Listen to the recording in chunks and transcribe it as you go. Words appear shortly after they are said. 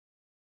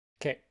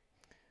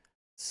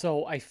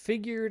So I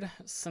figured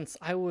since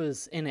I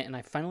was in it and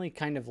I finally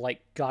kind of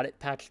like got it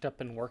patched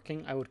up and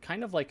working, I would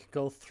kind of like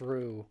go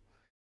through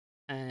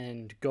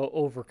and go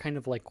over kind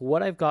of like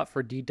what I've got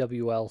for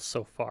DWL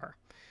so far.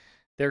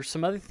 There's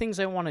some other things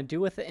I want to do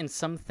with it and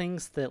some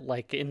things that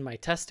like in my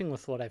testing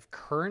with what I've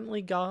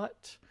currently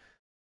got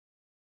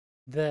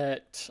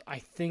that I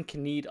think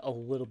need a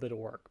little bit of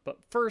work.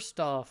 But first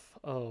off,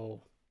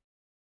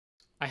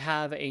 I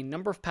have a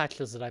number of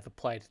patches that I've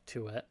applied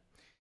to it.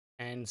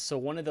 And so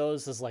one of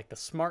those is like the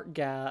smart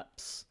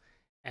gaps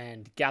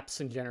and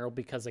gaps in general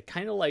because I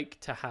kind of like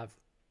to have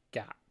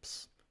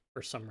gaps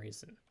for some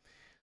reason.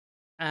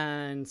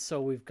 And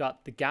so we've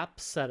got the gap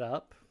set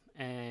up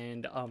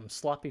and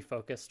sloppy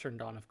focus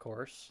turned on, of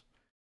course.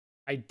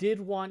 I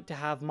did want to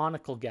have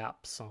monocole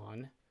gaps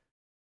on,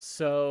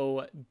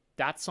 so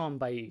that's on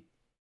by,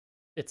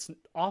 it's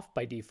off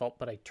by default,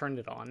 but I turned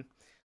it on.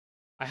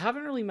 I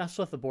haven't really messed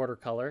with the border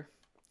color.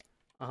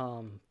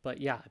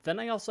 But yeah, then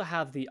I also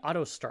have the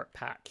auto start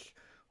patch,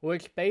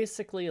 which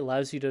basically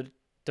allows you to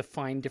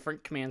define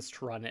different commands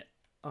to run it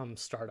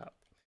startup.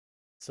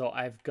 So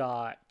I've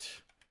got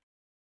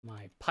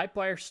my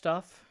pipewire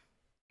stuff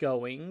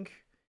going,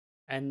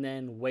 and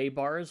then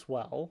waybar as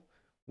well,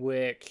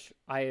 which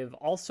I have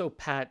also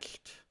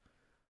patched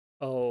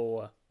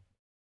DWL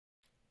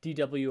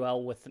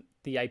with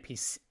the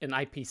an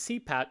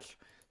IPC patch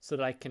so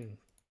that I can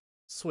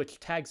switch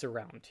tags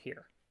around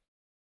here.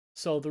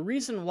 So the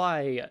reason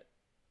why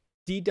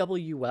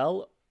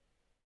DWL,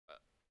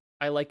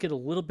 I like it a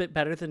little bit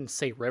better than,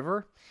 say,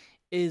 River,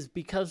 is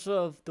because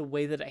of the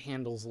way that it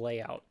handles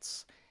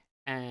layouts.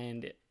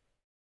 And,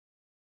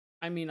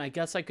 I mean, I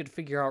guess I could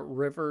figure out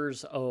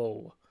River's,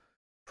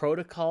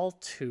 protocol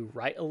to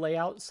write a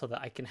layout so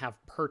that I can have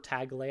per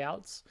tag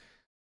layouts.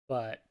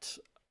 But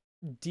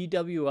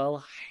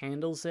DWL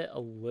handles it a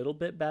little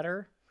bit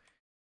better.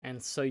 And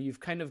so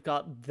you've kind of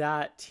got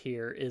that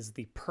here is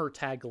the per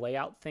tag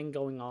layout thing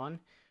going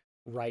on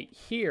right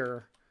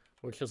here,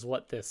 which is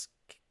what this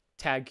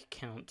tag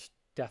count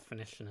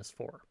definition is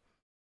for.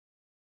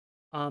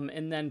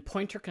 And then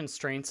pointer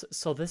constraints.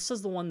 So this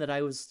is the one that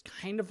I was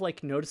kind of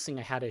like noticing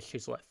I had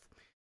issues with.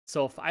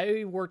 So if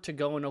I were to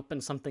go and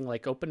open something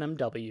like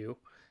OpenMW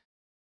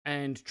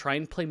and try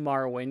and play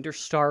Morrowind or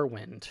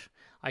Starwind,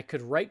 I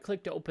could right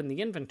click to open the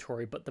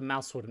inventory, but the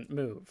mouse wouldn't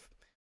move.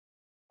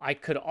 I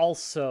could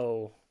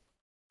also,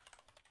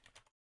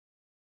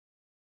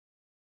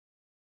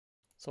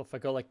 so if I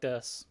go like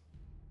this,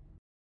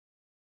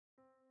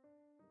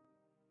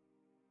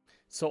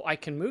 so I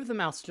can move the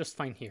mouse just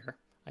fine here.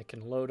 I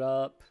can load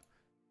up,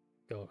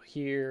 go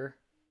here,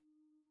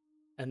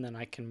 and then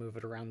I can move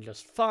it around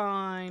just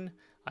fine.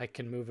 I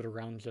can move it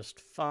around just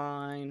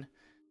fine.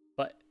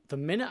 But the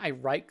minute I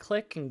right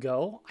click and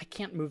go, I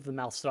can't move the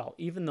mouse at all,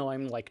 even though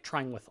I'm like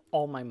trying with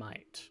all my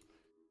might.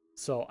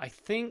 So I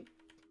think,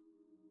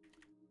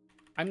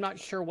 I'm not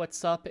sure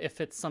what's up, if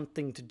it's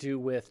something to do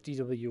with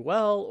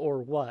DWL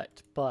or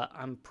what, but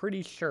I'm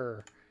pretty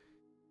sure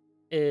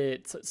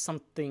it's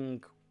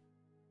something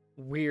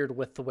weird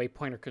with the way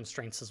pointer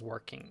constraints is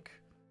working.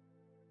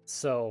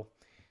 So,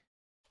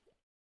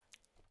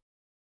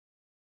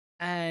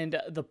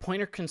 and the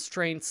pointer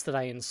constraints that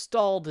I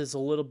installed is a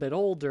little bit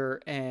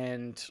older,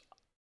 and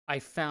I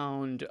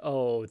found,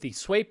 the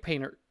sway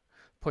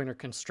pointer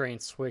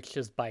constraints, which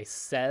is by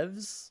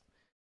Sevs.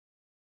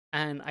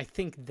 And I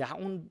think that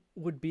one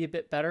would be a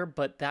bit better,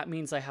 but that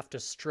means I have to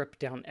strip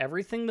down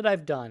everything that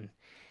I've done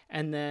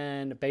and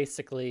then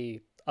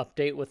basically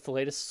update with the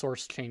latest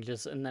source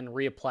changes and then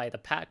reapply the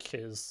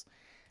patches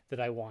that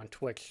I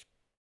want, which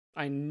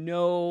I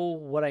know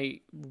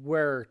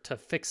where to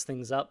fix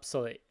things up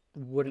so it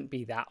wouldn't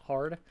be that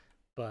hard,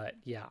 but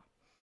yeah.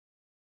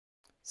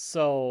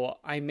 So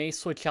I may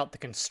switch out the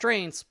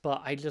constraints,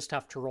 but I just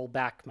have to roll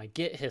back my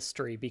Git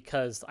history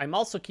because I'm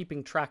also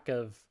keeping track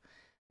of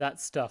that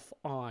stuff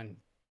on,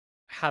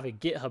 have a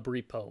GitHub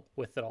repo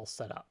with it all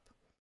set up.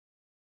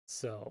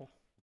 So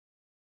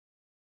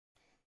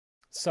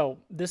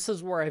this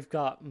is where I've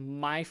got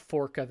my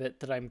fork of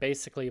it that I'm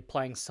basically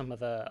applying some of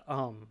the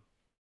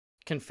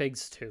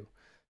configs to.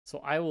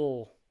 So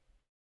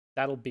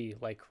that'll be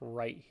like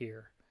right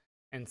here.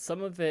 And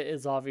some of it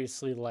is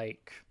obviously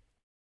like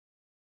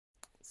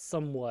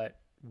somewhat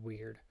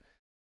weird.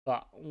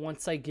 But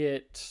once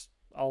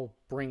I'll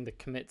bring the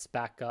commits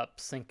back up,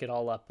 sync it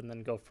all up, and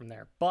then go from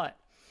there. But,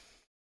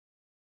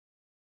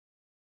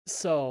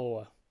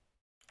 so,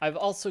 I've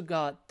also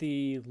got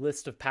the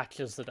list of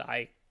patches that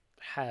I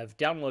have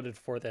downloaded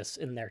for this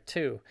in there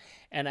too.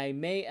 And I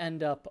may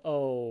end up,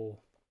 what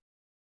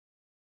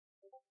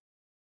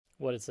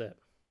is it?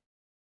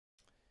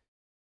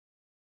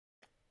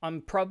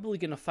 I'm probably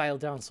going to file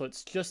down so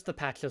it's just the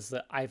patches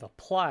that I've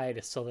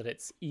applied so that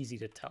it's easy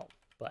to tell.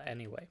 But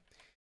anyway.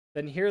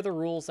 Then here are the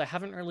rules. I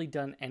haven't really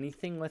done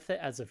anything with it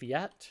as of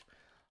yet,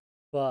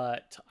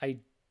 but I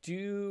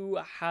do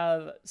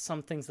have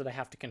some things that I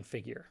have to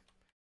configure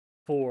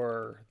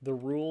for the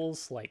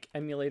rules, like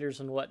emulators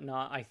and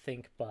whatnot, I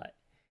think, but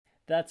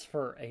that's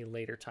for a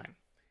later time.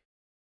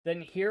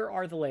 Then here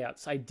are the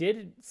layouts. I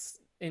did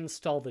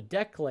install the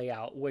deck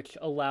layout, which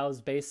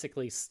allows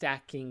basically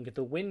stacking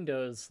the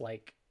windows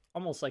like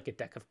almost like a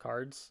deck of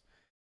cards.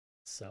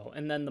 So,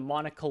 and then the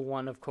monocole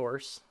one, of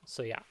course.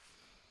 So yeah.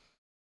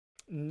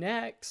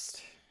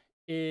 Next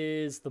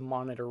is the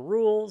monitor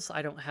rules.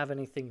 I don't have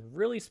anything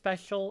really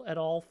special at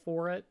all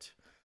for it.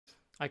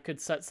 I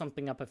could set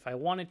something up if I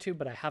wanted to,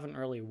 but I haven't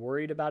really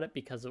worried about it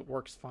because it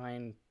works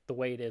fine the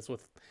way it is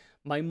with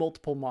my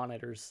multiple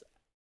monitors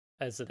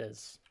as it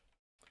is.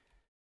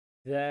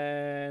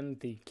 Then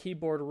the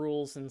keyboard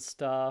rules and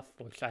stuff,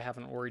 which I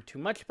haven't worried too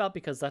much about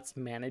because that's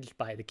managed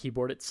by the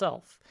keyboard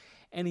itself.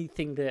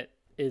 Anything that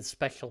is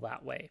special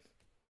that way.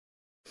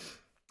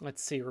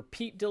 Let's see,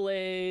 repeat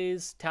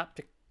delays, tap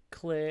to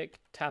click,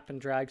 tap and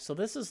drag. So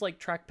this is like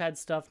trackpad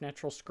stuff,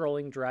 natural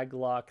scrolling, drag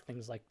lock,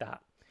 things like that.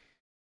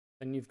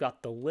 Then you've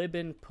got the lib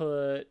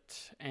input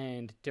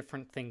and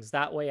different things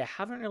that way. I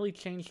haven't really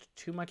changed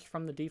too much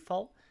from the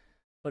default,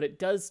 but it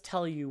does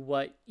tell you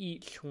what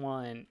each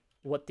one,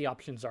 what the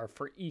options are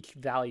for each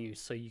value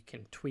so you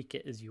can tweak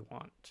it as you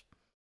want.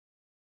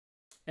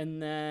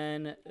 And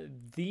then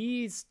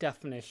these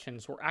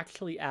definitions were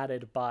actually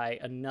added by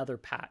another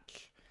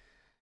patch.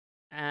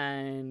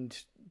 And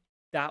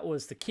that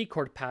was the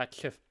keycord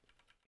patch,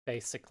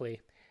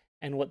 basically.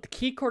 And what the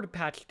keycord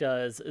patch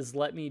does is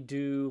let me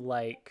do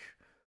like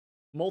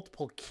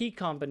multiple key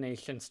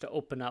combinations to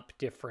open up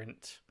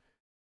different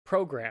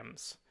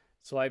programs.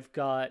 So I've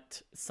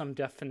got some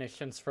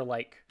definitions for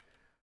like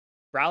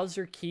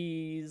browser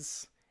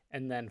keys,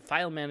 and then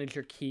file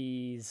manager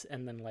keys,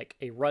 and then like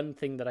a run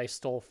thing that I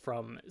stole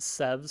from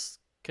Sev's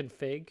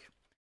config.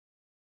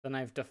 Then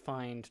I've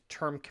defined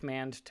term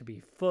command to be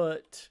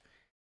foot.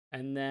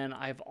 And then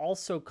I've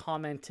also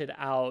commented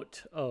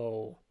out,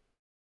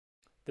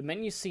 the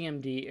menu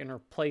CMD and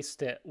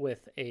replaced it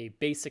with a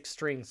basic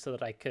string so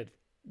that I could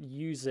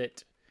use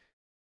it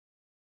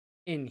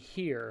in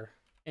here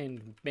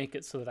and make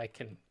it so that I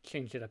can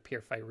change it up here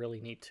if I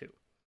really need to.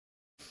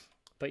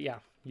 But yeah,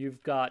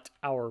 you've got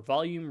our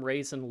volume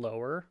raise and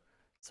lower.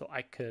 So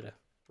I could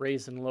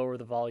raise and lower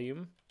the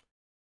volume.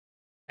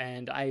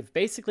 And I've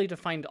basically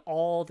defined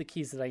all the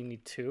keys that I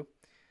need to.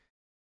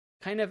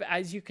 Kind of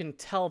as you can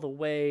tell, the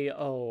way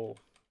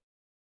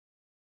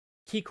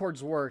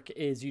keycords work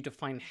is you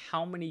define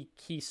how many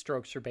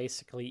keystrokes are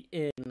basically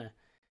in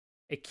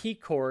a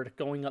keycord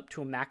going up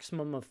to a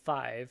maximum of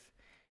 5,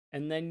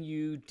 and then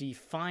you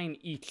define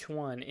each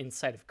one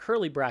inside of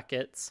curly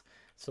brackets.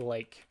 So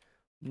like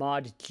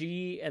mod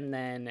G and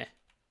then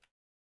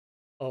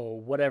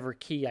whatever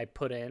key I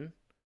put in.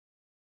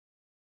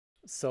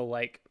 So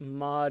like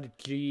mod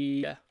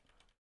G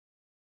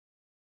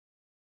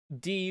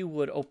D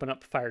would open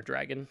up Fire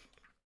Dragon.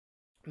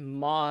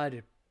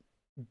 Mod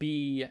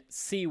B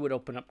C would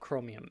open up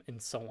Chromium, and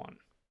so on.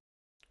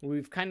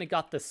 We've kind of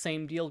got the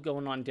same deal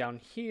going on down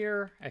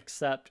here,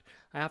 except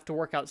I have to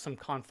work out some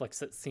conflicts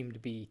that seem to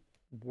be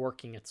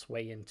working its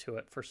way into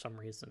it for some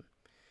reason.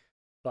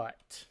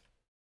 But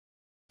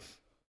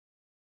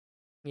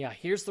yeah,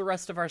 here's the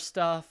rest of our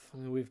stuff.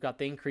 We've got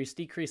the increase,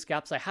 decrease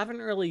gaps. I haven't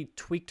really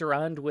tweaked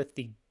around with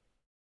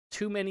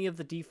too many of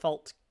the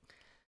default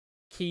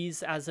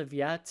keys as of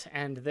yet,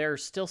 and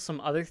there's still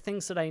some other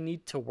things that I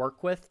need to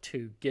work with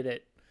to get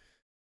it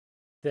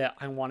that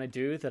I want to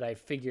do that I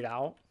figured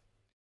out.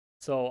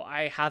 So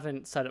I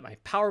haven't set up my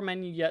power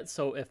menu yet,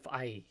 so if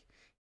I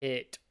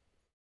hit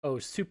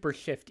Super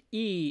Shift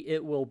E,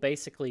 it will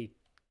basically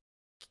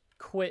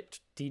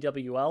quit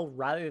DWL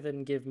rather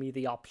than give me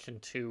the option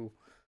to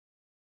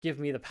give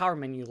me the power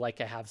menu like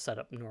I have set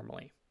up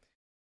normally.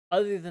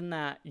 Other than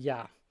that,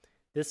 yeah,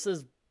 this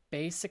is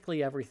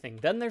basically everything.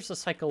 Then there's the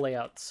cycle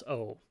layouts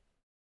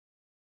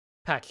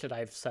patch that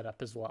I've set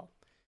up as well.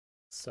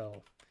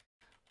 So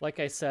like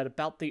I said,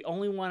 about the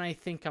only one I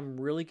think I'm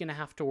really going to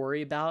have to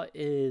worry about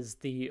is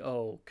the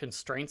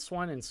constraints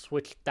one and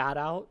switch that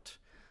out.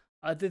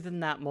 Other than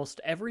that, most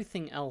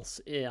everything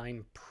else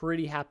I'm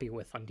pretty happy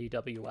with on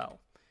DWL.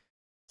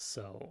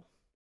 So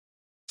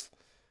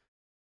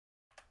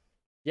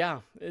yeah,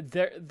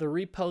 the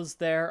repos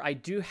there. I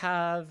do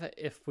have,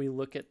 if we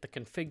look at the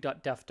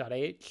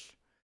config.def.h,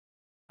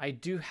 I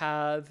do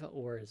have,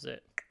 where is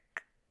it?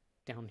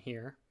 Down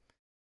here.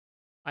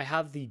 I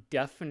have the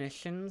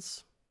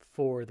definitions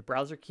for the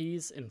browser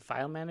keys and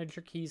file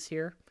manager keys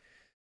here.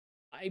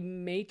 I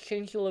may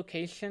change the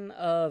location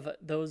of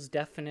those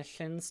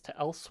definitions to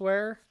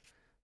elsewhere,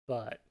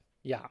 but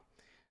yeah,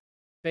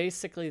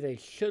 basically they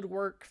should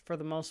work for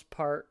the most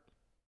part.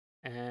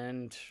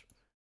 And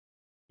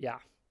yeah,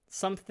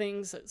 some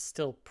things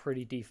still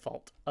pretty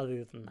default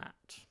other than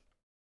that.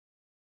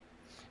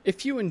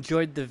 If you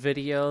enjoyed the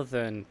video,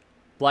 then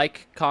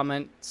like,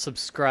 comment,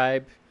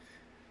 subscribe,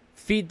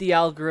 feed the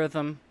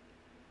algorithm,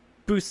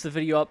 boost the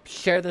video up,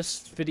 share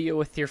this video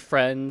with your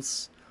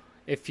friends.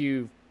 If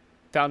you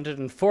found it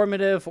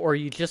informative or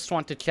you just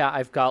want to chat,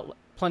 I've got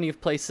plenty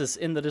of places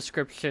in the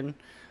description,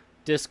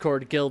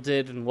 Discord,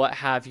 Guilded, and what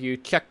have you.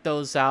 Check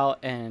those out,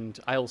 and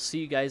I will see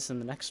you guys in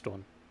the next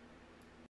one.